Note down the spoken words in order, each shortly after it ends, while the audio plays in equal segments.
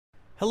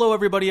Hello,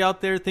 everybody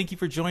out there. Thank you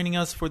for joining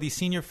us for the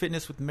Senior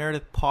Fitness with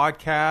Meredith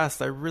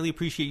podcast. I really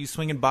appreciate you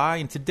swinging by.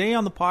 And today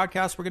on the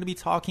podcast, we're going to be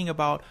talking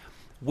about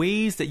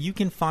ways that you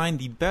can find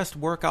the best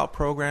workout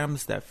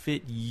programs that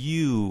fit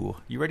you.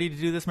 You ready to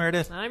do this,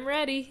 Meredith? I'm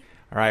ready.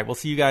 All right, we'll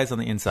see you guys on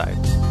the inside.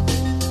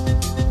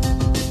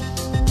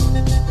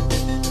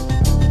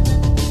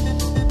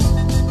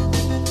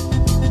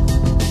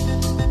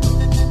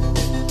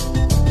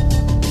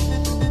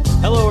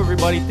 Hello,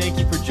 everybody. Thank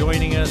you for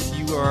joining us.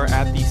 You are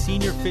at the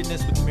Senior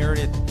Fitness with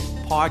Meredith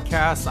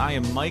podcast. I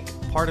am Mike,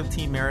 part of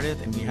Team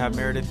Meredith, and we have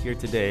Meredith here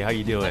today. How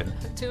you doing?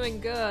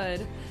 Doing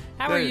good.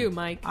 How are you,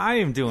 Mike? I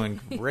am doing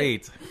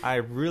great. I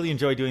really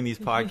enjoy doing these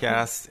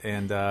podcasts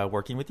and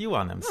working with you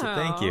on them, so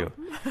thank you.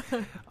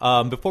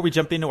 Before we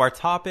jump into our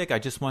topic, I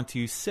just want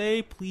to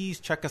say, please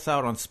check us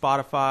out on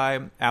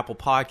Spotify, Apple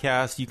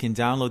Podcasts. You can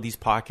download these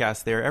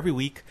podcasts there every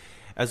week,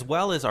 as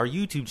well as our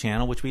YouTube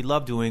channel, which we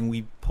love doing.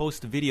 We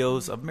post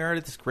videos of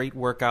Meredith's great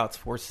workouts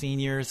for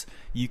seniors.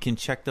 You can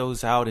check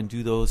those out and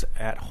do those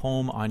at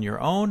home on your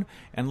own.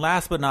 And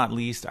last but not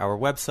least, our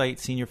website,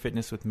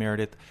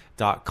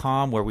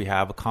 seniorfitnesswithmeredith.com, where we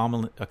have a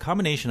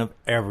combination of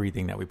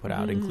everything that we put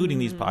out, including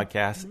these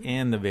podcasts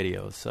and the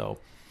videos. So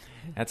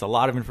that's a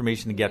lot of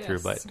information to get through.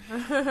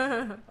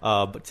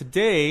 But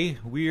today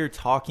we are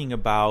talking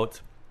about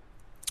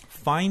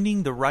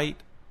finding the right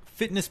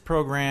fitness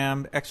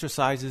program,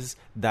 exercises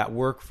that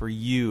work for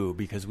you,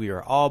 because we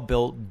are all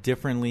built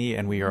differently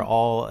and we are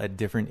all at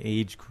different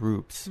age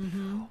groups.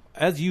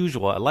 As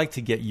usual, I'd like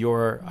to get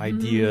your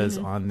ideas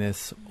on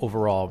this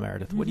overall,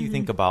 Meredith. What do you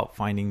think about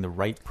finding the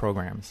right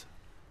programs?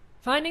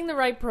 Finding the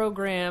right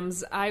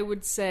programs, I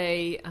would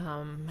say,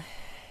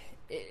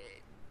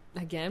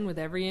 again, with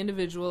every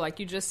individual, like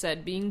you just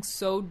said, being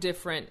so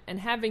different and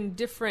having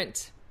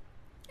different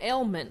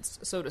ailments,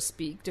 so to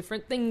speak,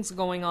 different things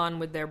going on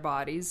with their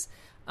bodies.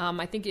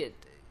 I think it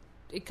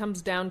comes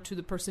down to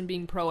the person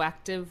being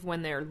proactive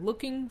when they're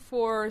looking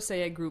for,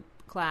 say, a group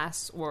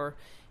class or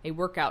a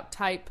workout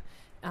type,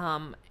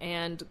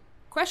 and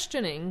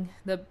questioning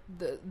the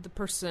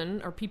person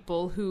or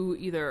people who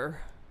either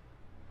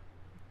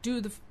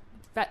do the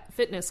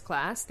fitness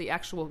class, the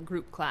actual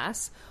group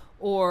class,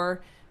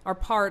 or are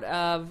part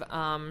of,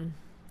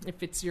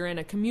 if you're in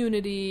a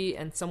community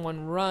and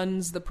someone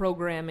runs the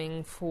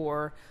programming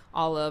for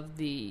all of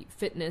the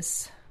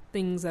fitness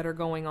things that are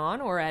going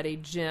on, or at a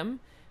gym,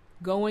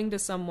 going to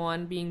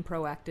someone, being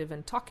proactive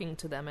and talking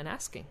to them and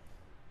asking,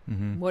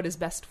 what is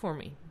best for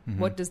me?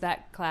 What does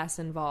that class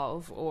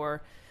involve?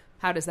 Or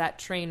how does that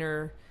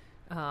trainer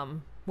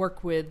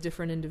work with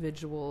different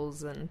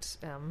individuals? And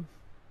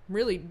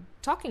really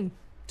talking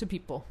to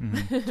people.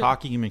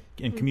 Talking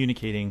and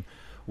communicating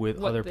with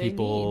what other they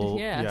people.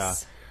 need, yes. Yeah.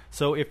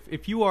 So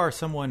if you are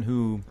someone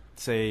who,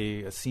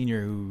 say, a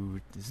senior who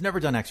has never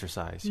done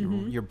exercise,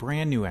 you're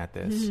brand new at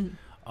this,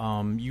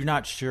 you're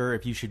not sure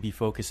if you should be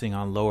focusing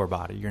on lower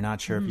body. You're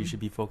not sure if you should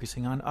be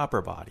focusing on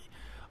upper body.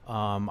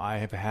 I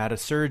have had a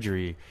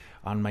surgery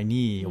on my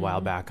knee a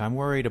while back. I'm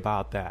worried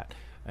about that.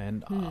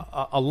 And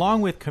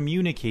along with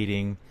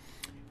communicating,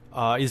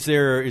 is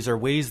there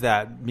ways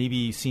that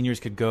maybe seniors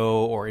could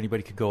go, or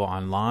anybody could go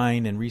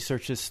online and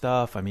research this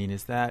stuff? I mean,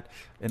 is that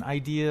an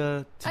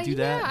idea to do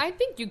that? Yeah, I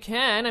think you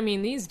can. I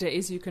mean, these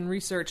days you can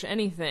research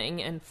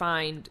anything and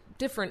find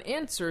different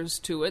answers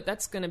to it.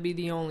 That's going to be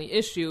the only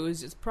issue,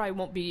 is it probably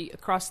won't be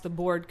across the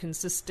board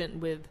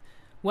consistent with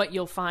what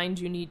you'll find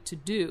you need to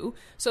do.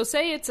 So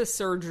say it's a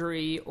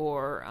surgery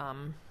or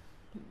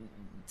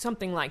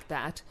something like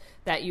that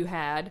you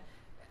had.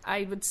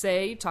 I would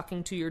say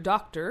talking to your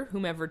doctor,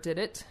 whomever did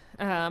it,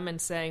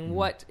 and saying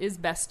what is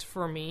best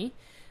for me,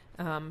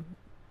 and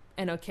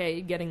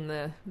getting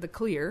the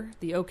clear,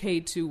 the okay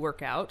to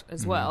work out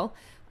as well.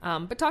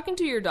 But talking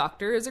to your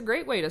doctor is a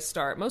great way to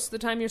start. Most of the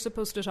time you're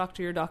supposed to talk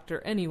to your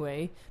doctor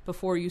anyway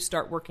before you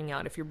start working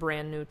out if you're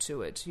brand new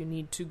to it. You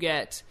need to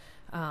get,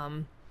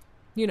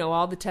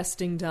 all the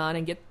testing done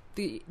and get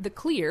the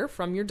clear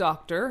from your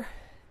doctor.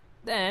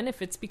 Then,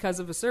 if it's because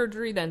of a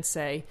surgery, then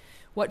say,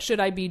 what should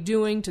I be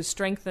doing to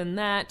strengthen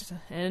that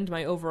and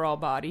my overall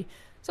body?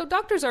 So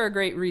doctors are a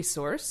great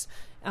resource.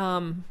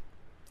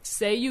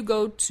 Say you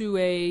go to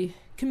a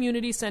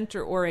community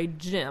center or a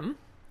gym,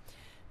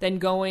 then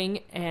going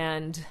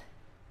and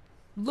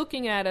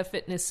looking at a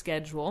fitness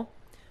schedule.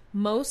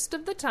 Most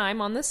of the time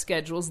on the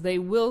schedules, they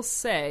will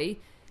say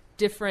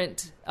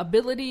different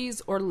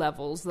abilities or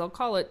levels. They'll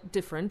call it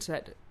different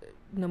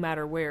no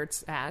matter where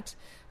it's at.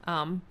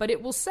 But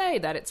it will say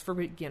that it's for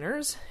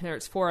beginners, or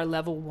it's for a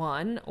level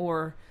 1,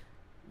 or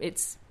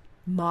it's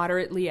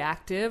moderately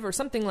active, or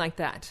something like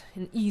that.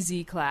 An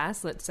easy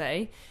class, let's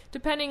say,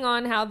 depending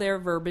on how their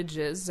verbiage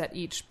is at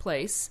each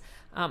place.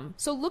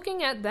 So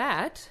looking at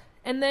that,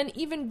 and then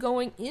even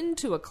going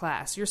into a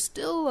class, you're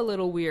still a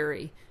little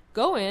weary.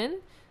 Go in,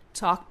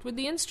 talk with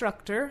the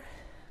instructor,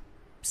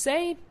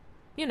 say,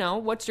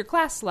 what's your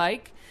class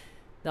like?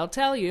 They'll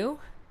tell you,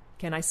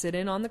 can I sit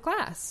in on the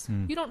class?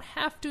 You don't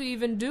have to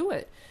even do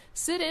it.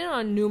 Sit in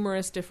on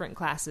numerous different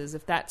classes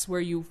if that's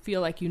where you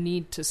feel like you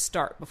need to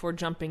start before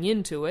jumping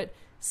into it.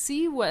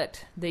 see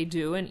what they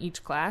do in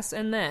each class,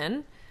 and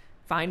then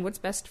find what's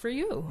best for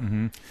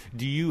you.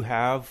 Do you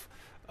have,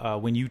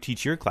 when you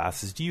teach your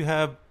classes, do you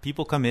have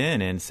people come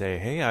in and say,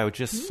 hey, I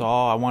just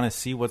saw, I want to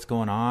see what's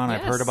going on.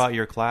 Yes. I've heard about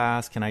your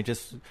class. Can I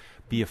just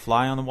be a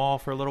fly on the wall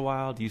for a little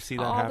while? Do you see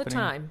that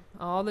happening?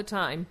 All the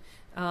time.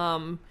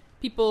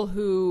 People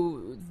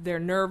who, they're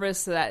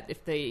nervous that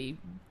if they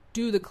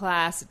do the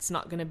class, it's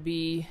not going to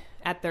be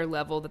at their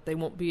level, that they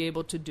won't be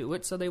able to do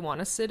it, so they want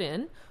to sit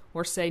in.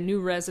 Or say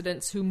new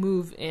residents who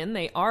move in,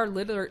 they are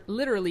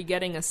literally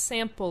getting a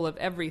sample of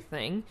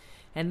everything.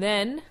 And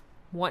then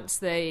once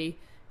they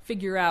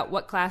figure out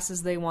what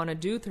classes they want to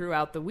do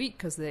throughout the week,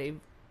 because they've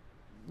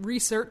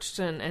researched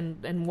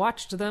and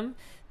watched them,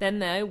 then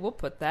they will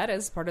put that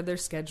as part of their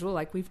schedule,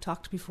 like we've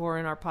talked before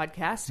in our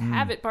podcast.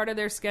 Have it part of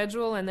their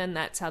schedule, and then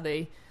that's how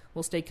they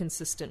will stay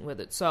consistent with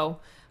it. So,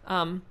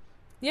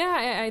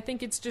 I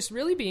think it's just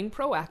really being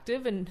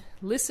proactive and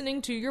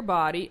listening to your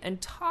body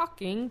and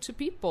talking to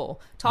people.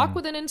 Talk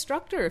with an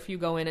instructor if you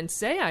go in and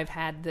say, I've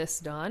had this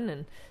done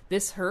and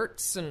this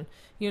hurts, and,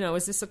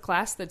 is this a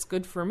class that's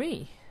good for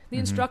me? The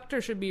instructor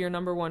should be your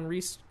number one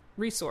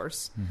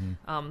resource.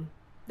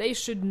 They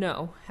should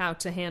know how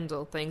to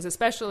handle things,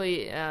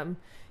 especially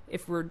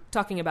if we're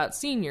talking about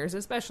seniors,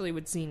 especially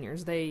with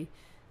seniors. They've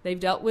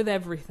dealt with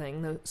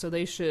everything, so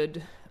they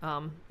should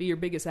be your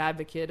biggest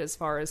advocate as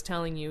far as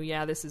telling you,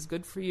 yeah, this is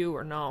good for you,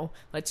 or no,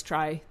 let's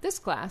try this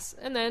class.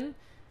 And then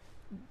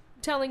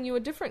telling you a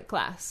different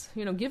class,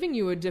 giving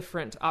you a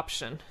different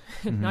option,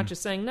 not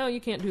just saying, no, you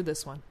can't do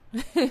this one.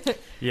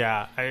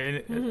 Yeah.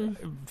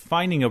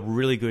 Finding a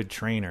really good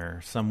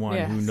trainer, someone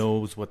who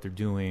knows what they're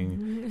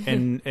doing,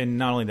 and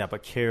not only that,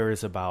 but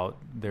cares about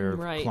their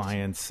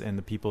clients and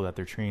the people that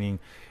they're training,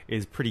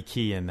 is pretty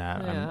key in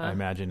that, I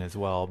imagine, as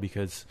well,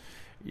 because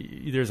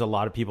there's a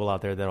lot of people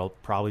out there that'll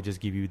probably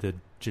just give you the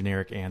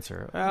generic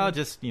answer.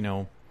 Just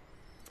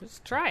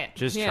try it.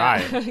 Try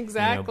it.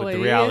 Exactly. But the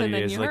reality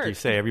is, like you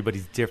say,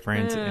 everybody's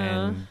different,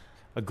 and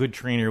a good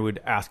trainer would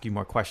ask you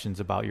more questions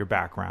about your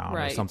background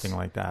or something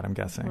like that, I'm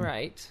guessing.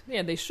 Right.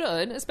 Yeah, they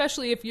should,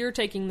 especially if you're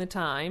taking the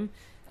time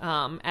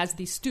as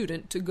the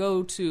student to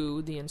go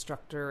to the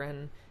instructor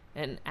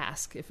and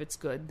ask if it's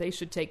good. They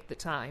should take the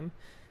time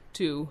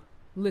to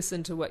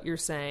listen to what you're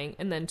saying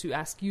and then to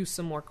ask you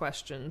some more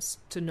questions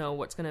to know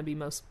what's going to be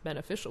most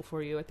beneficial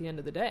for you at the end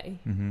of the day.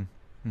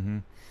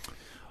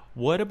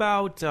 What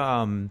about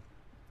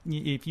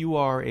if you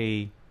are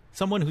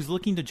someone who's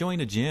looking to join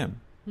a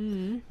gym?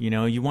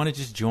 You want to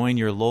just join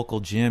your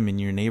local gym in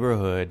your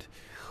neighborhood.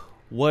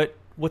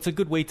 What's a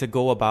good way to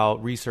go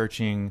about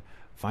researching,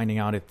 finding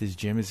out if this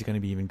gym is going to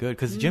be even good?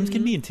 Because gyms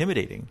can be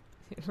intimidating.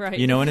 Right.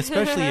 And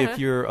especially if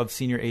you're of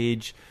senior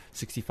age,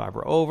 65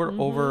 or over,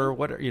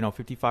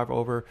 55 or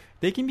over,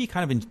 they can be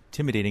kind of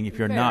intimidating if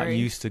you're not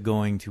used to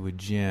going to a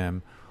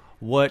gym.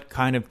 What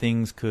kind of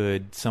things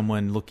could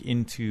someone look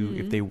into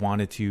if they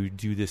wanted to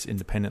do this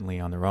independently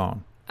on their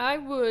own? I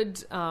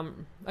would,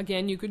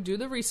 again, you could do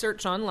the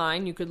research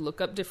online. You could look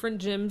up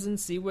different gyms and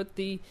see what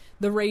the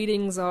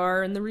ratings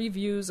are and the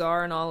reviews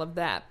are and all of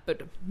that.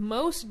 But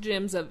most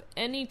gyms of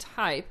any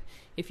type,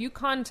 if you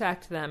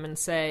contact them and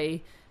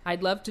say,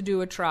 I'd love to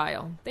do a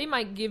trial, they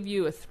might give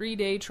you a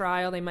 3-day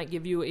trial. They might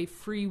give you a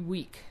free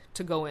week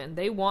to go in.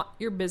 They want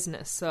your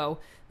business, so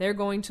they're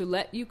going to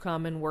let you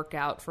come and work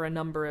out for a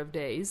number of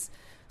days.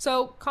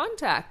 So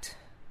contact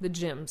the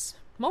gyms,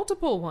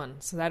 multiple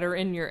ones that are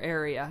in your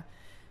area.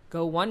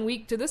 Go 1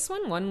 week to this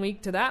one, 1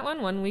 week to that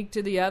one, 1 week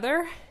to the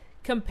other.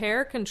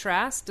 Compare,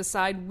 contrast,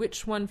 decide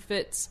which one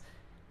fits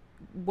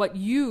what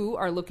you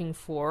are looking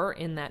for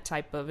in that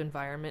type of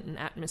environment and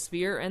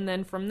atmosphere. And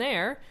then from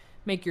there,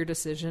 make your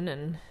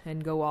decision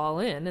and go all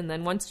in. And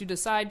then once you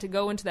decide to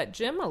go into that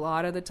gym, a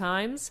lot of the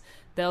times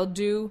they'll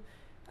do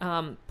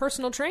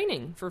personal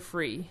training for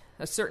free,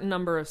 a certain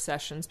number of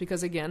sessions,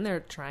 because again, they're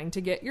trying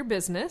to get your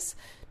business.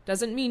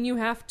 Doesn't mean you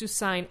have to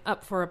sign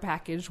up for a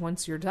package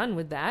once you're done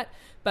with that,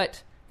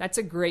 but that's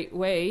a great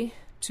way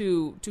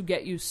to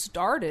get you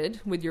started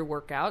with your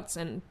workouts.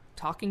 And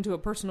talking to a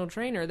personal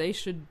trainer, they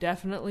should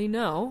definitely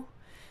know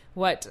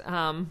what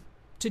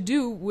to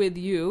do with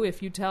you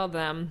if you tell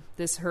them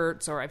this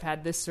hurts or I've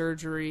had this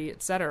surgery,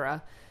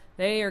 etc.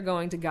 They are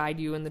going to guide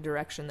you in the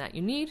direction that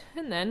you need,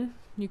 and then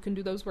you can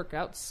do those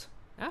workouts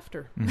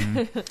after.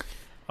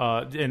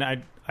 And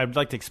I'd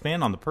like to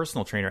expand on the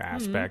personal trainer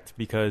aspect,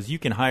 because you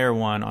can hire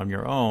one on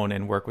your own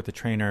and work with a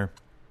trainer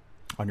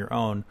on your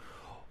own.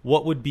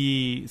 What would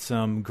be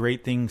some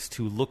great things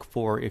to look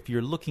for if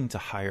you're looking to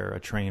hire a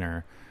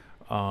trainer?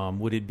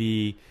 Would it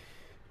be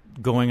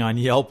going on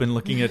Yelp and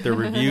looking at their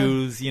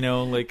reviews?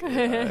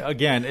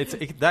 Again,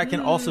 that can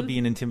also be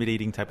an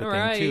intimidating type of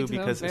thing too,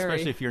 because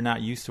especially if you're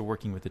not used to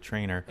working with a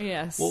trainer.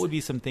 Yes. What would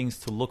be some things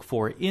to look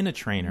for in a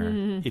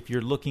trainer if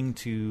you're looking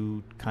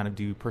to kind of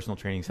do personal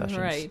training sessions?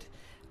 Right.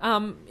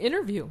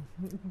 Interview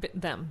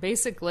them,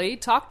 basically.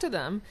 Talk to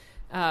them.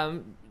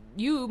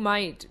 You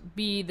might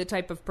be the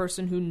type of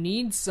person who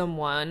needs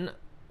someone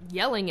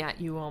yelling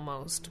at you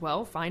almost.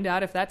 Well, find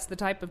out if that's the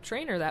type of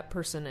trainer that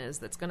person is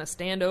that's going to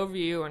stand over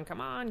you and come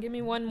on, give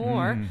me one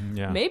more.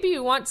 Yeah. Maybe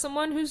you want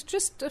someone who's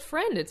just a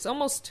friend. It's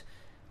almost,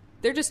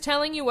 they're just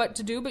telling you what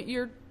to do, but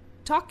you're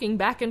talking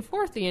back and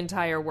forth the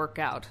entire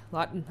workout.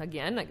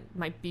 Again, it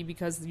might be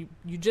because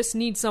you just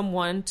need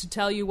someone to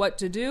tell you what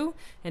to do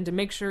and to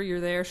make sure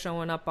you're there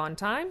showing up on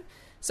time.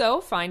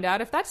 So find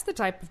out if that's the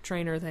type of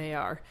trainer they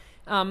are.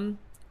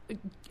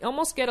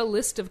 Almost get a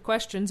list of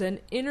questions and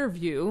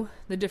interview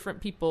the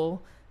different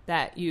people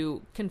that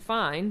you can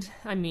find.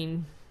 I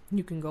mean,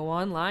 you can go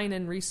online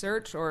and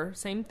research, or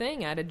same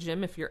thing at a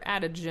gym if you're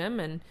at a gym,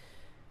 and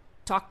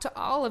talk to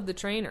all of the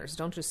trainers.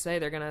 Don't just say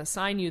they're going to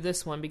assign you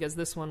this one because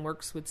this one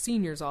works with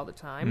seniors all the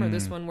time or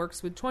this one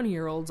works with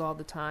 20-year-olds all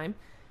the time.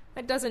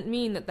 That doesn't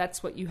mean that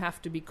that's what you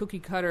have to be cookie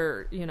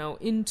cutter,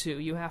 into.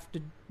 You have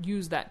to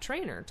use that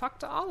trainer. Talk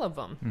to all of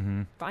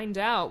them. Find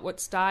out what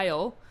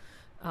style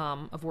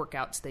of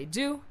workouts they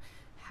do,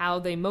 how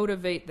they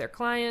motivate their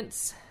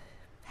clients,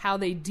 how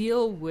they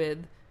deal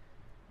with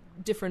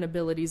different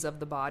abilities of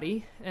the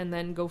body, and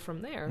then go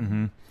from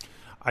there.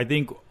 I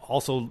think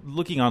also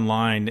looking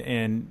online,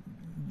 and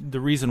the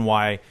reason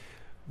why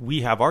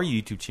we have our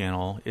YouTube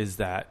channel is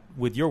that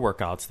with your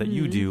workouts that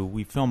you do,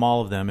 we film all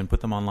of them and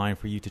put them online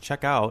for you to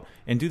check out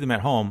and do them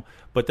at home.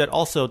 But that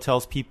also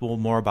tells people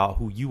more about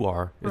who you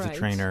are as a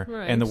trainer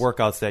and the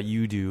workouts that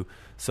you do.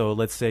 So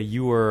let's say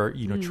you were,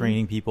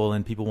 training people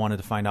and people wanted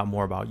to find out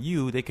more about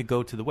you. They could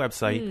go to the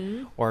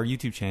website or our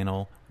YouTube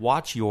channel,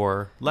 watch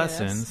your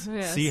lessons,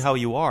 see how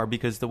you are,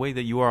 because the way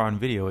that you are on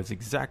video is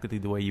exactly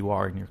the way you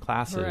are in your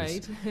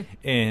classes,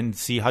 and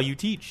see how you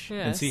teach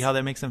and see how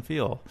that makes them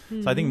feel.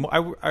 So I think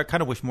I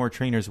kind of wish more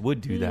trainers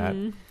would do that.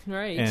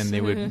 And they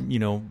would,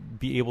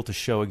 be able to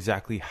show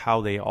exactly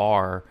how they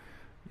are,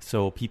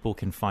 so people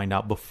can find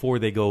out before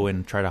they go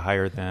and try to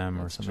hire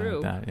them or something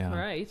like that. Yeah.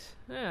 Right.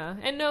 Yeah.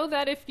 And know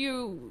that if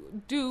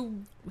you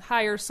do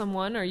hire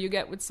someone or you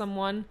get with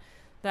someone,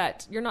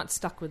 that you're not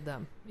stuck with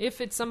them. If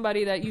it's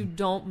somebody that you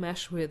don't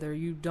mesh with, or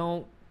you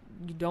don't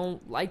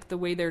like the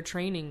way they're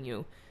training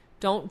you,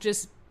 don't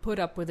just put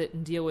up with it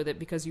and deal with it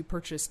because you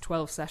purchased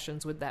 12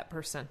 sessions with that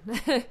person.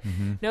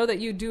 Know that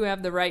you do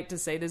have the right to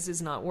say this is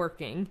not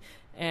working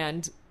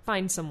and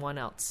find someone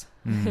else.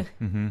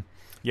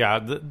 Yeah,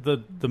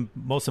 the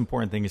most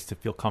important thing is to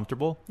feel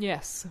comfortable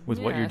with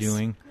what you're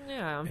doing.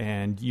 Yeah.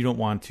 And you don't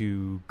want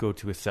to go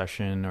to a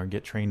session or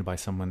get trained by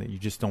someone that you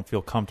just don't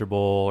feel comfortable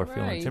or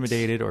feel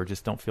intimidated or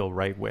just don't feel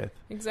right with.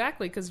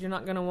 Exactly, because you're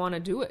not going to want to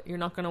do it. You're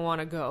not going to want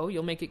to go.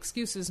 You'll make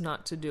excuses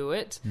not to do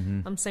it.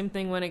 Same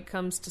thing when it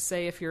comes to,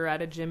 say, if you're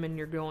at a gym and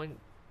you're going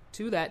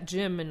to that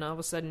gym and all of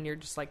a sudden you're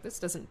just like, this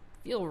doesn't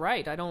feel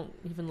right. I don't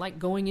even like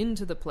going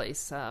into the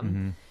place.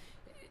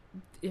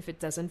 If it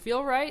doesn't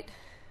feel right,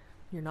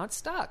 you're not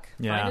stuck.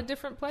 Find a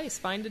different place.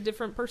 Find a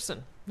different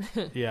person.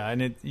 Yeah,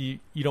 and you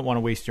don't want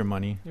to waste your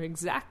money.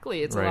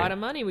 Exactly. It's a lot of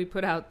money we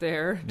put out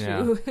there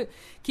to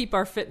keep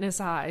our fitness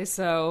high.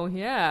 So,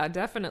 yeah,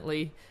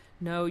 definitely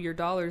know your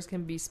dollars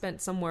can be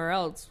spent somewhere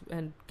else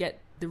and get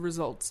the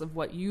results of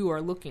what you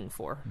are looking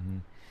for.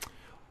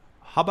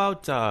 How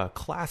about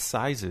class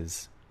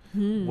sizes?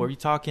 Were you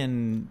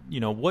talking,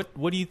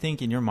 what do you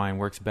think in your mind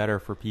works better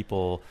for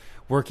people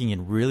working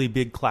in really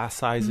big class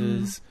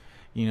sizes?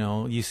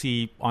 You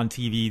see on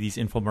TV these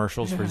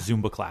infomercials for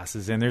Zumba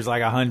classes, and there's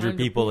like 100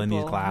 people in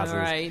these classes.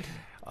 Right.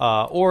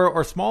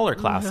 Or smaller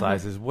class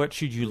sizes. What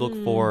should you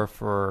look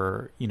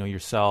for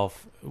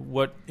yourself?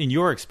 What, in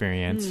your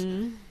experience,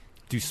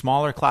 do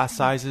smaller class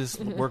sizes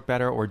work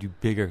better, or do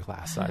bigger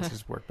class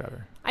sizes work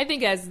better? I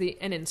think as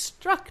an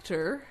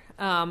instructor,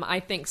 I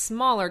think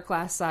smaller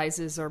class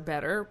sizes are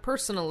better,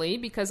 personally,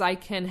 because I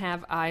can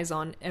have eyes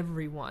on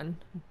everyone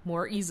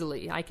more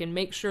easily. I can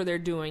make sure they're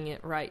doing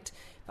it right.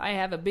 If I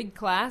have a big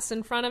class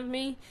in front of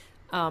me,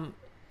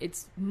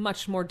 it's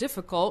much more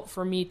difficult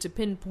for me to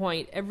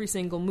pinpoint every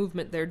single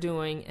movement they're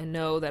doing and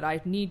know that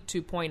I need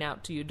to point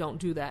out to you, don't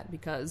do that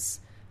because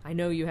I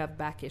know you have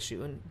back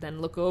issue, and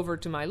then look over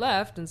to my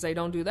left and say,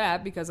 don't do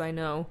that because I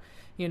know,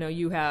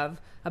 you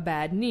have a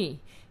bad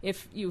knee.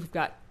 If you've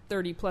got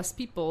 30 plus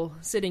people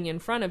sitting in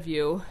front of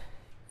you,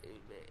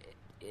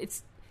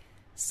 it's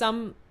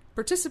some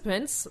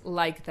participants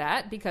like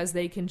that because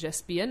they can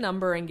just be a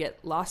number and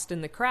get lost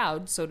in the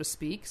crowd, so to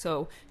speak.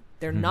 So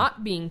they're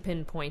not being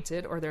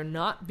pinpointed, or they're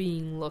not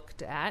being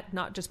looked at,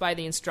 not just by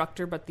the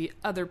instructor, but the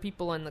other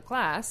people in the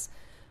class.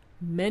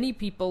 Many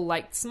people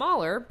like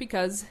smaller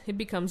because it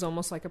becomes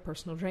almost like a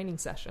personal training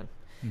session.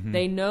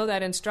 They know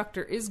that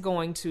instructor is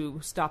going to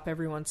stop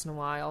every once in a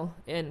while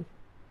and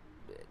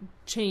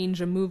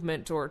change a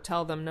movement or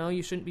tell them, no,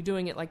 you shouldn't be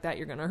doing it like that.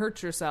 You're going to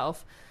hurt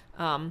yourself.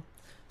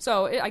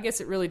 I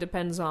guess it really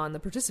depends on the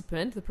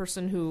participant, the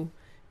person who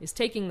is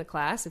taking the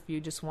class, if you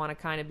just want to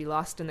kind of be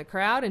lost in the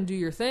crowd and do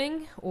your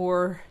thing,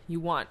 or you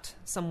want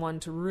someone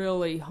to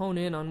really hone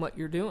in on what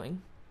you're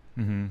doing.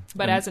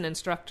 But as an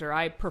instructor,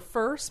 I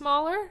prefer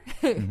smaller,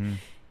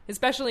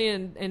 especially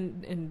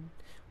in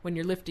when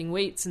you're lifting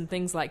weights and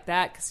things like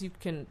that, because you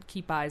can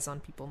keep eyes on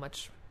people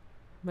much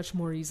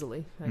more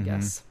easily, I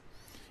guess.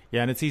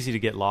 Yeah, and it's easy to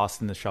get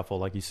lost in the shuffle,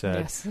 like you said.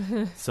 Yes.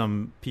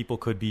 Some people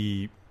could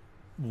be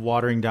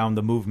watering down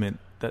the movement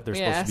that they're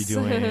supposed to be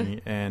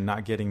doing and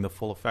not getting the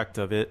full effect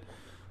of it,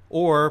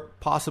 or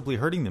possibly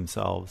hurting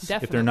themselves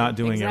if they're not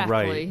doing it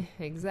right.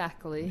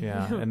 Exactly.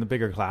 Yeah, and the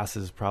bigger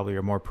classes probably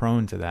are more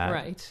prone to that.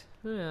 Right.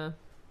 Yeah.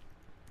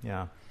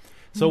 Yeah.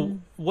 So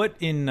what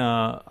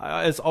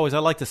as always, I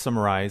like to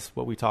summarize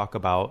what we talk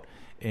about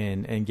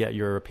and get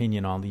your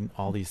opinion on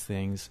all these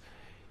things.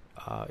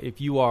 If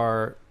you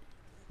are,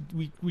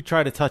 we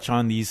try to touch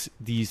on these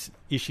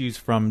issues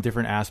from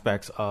different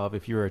aspects of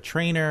if you're a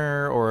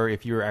trainer or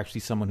if you're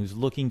actually someone who's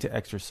looking to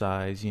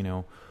exercise,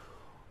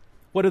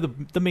 what are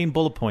the main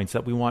bullet points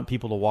that we want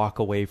people to walk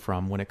away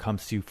from when it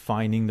comes to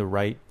finding the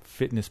right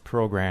fitness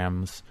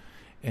programs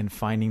and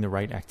finding the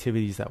right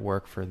activities that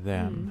work for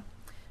them?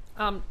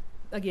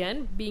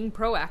 Again, being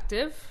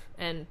proactive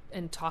and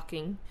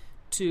talking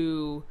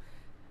to,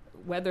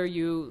 whether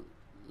you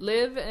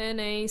live in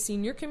a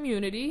senior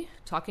community,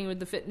 talking with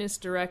the fitness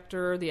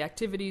director, the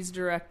activities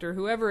director,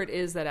 whoever it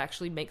is that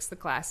actually makes the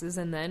classes,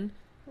 and then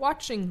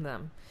watching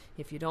them.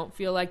 If you don't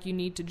feel like you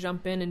need to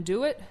jump in and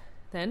do it,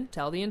 then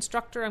tell the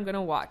instructor, I'm going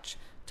to watch.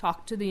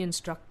 Talk to the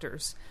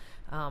instructors.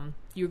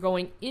 You're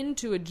going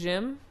into a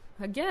gym,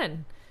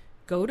 again,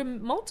 go to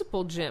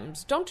multiple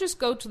gyms. Don't just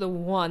go to the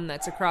one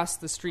that's across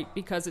the street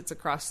because it's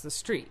across the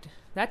street.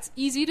 That's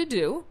easy to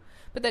do,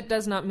 but that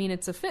does not mean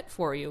it's a fit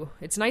for you.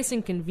 It's nice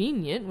and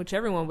convenient, which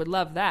everyone would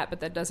love that, but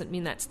that doesn't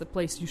mean that's the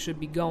place you should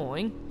be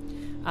going.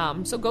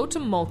 So go to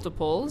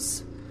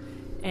multiples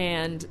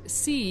and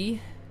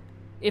see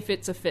if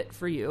it's a fit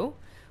for you.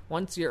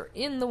 Once you're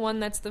in the one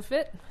that's the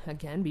fit,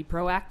 again, be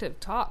proactive.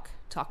 Talk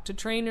to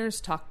trainers,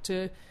 talk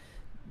to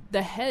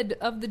the head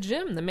of the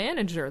gym, the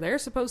manager. They're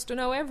supposed to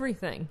know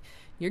everything.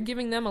 You're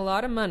giving them a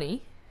lot of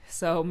money,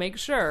 so make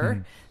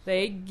sure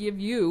they give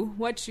you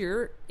what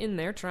you're in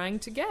there trying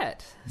to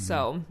get.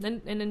 So,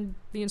 and then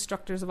the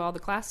instructors of all the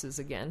classes,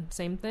 again,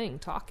 same thing,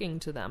 talking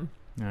to them.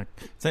 Yeah.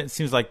 So it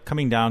seems like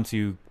coming down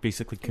to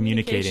basically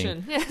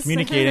communicating. Yes.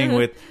 Communicating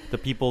with the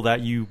people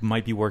that you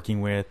might be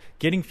working with,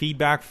 getting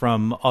feedback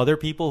from other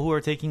people who are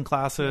taking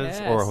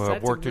classes or who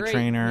have worked with a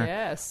trainer.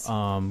 Yes.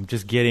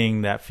 Just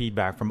getting that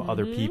feedback from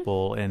other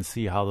people and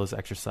see how those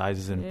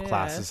exercises and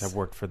classes have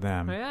worked for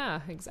them.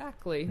 Yeah,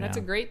 exactly. Yeah. That's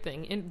a great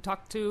thing. And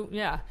talk to,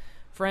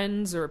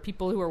 friends or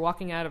people who are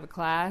walking out of a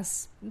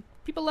class.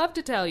 People love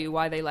to tell you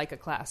why they like a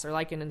class or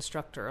like an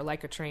instructor or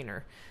like a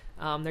trainer.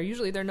 They're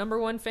usually their number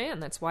one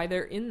fan. That's why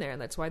they're in there.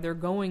 That's why they're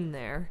going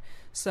there.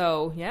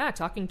 So,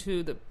 talking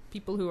to the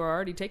people who are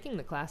already taking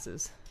the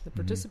classes, the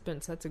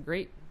participants, that's a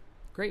great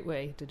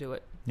way to do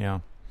it.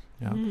 Yeah.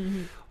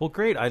 Well,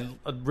 great. I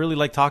really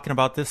like talking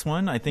about this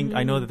one. I think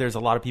I know that there's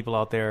a lot of people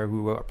out there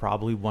who are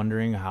probably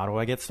wondering, how do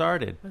I get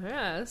started?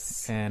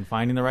 Yes. And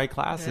finding the right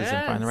classes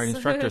and finding the right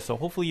instructor. So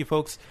hopefully you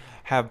folks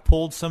have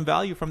pulled some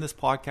value from this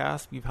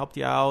podcast. We've helped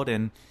you out.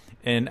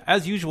 And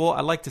as usual,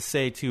 I'd like to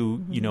say,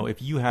 too,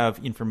 if you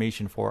have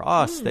information for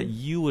us that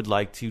you would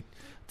like to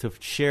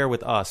share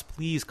with us,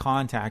 please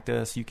contact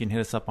us. You can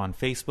hit us up on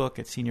Facebook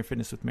at Senior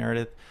Fitness with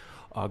Meredith.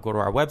 Go to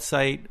our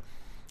website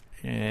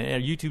and our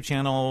YouTube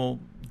channel.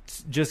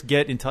 Just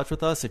get in touch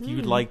with us if you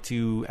would like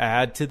to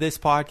add to this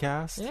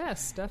podcast.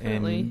 Yes,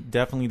 definitely. And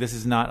definitely, this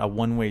is not a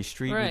one-way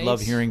street. Right. We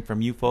love hearing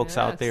from you folks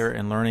out there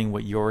and learning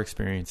what your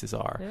experiences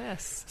are.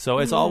 Yes. So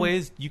as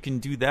always, you can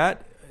do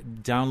that.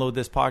 Download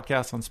this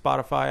podcast on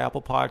Spotify,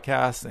 Apple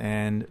Podcasts,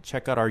 and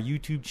check out our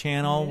YouTube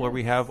channel where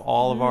we have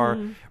all of our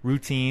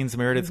routines.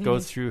 Meredith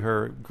goes through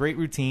her great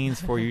routines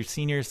for your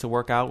seniors to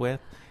work out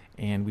with,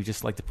 and we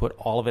just like to put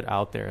all of it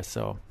out there.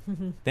 So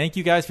thank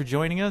you guys for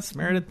joining us.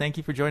 Meredith, thank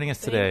you for joining us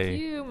today.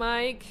 Thank you,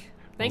 Mike.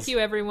 Thank you,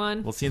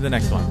 everyone. We'll see you in the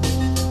next one.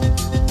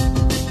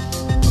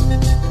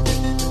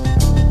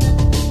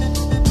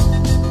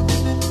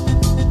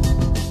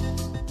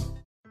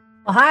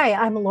 Hi,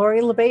 I'm Lori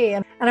LeBay,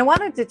 and I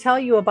wanted to tell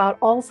you about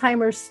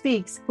Alzheimer's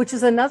Speaks, which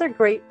is another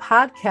great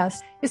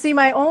podcast. You see,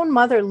 my own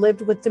mother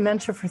lived with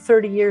dementia for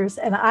 30 years,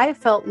 and I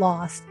felt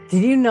lost.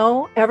 Did you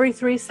know every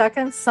 3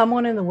 seconds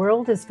someone in the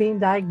world is being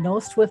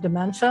diagnosed with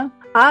dementia?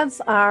 Odds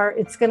are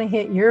it's going to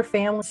hit your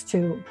families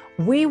too.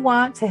 We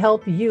want to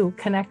help you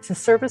connect to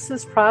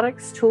services,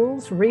 products,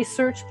 tools,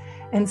 research,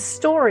 and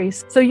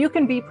stories so you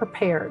can be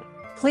prepared.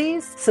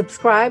 Please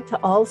subscribe to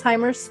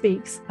Alzheimer's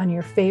Speaks on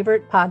your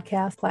favorite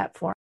podcast platform.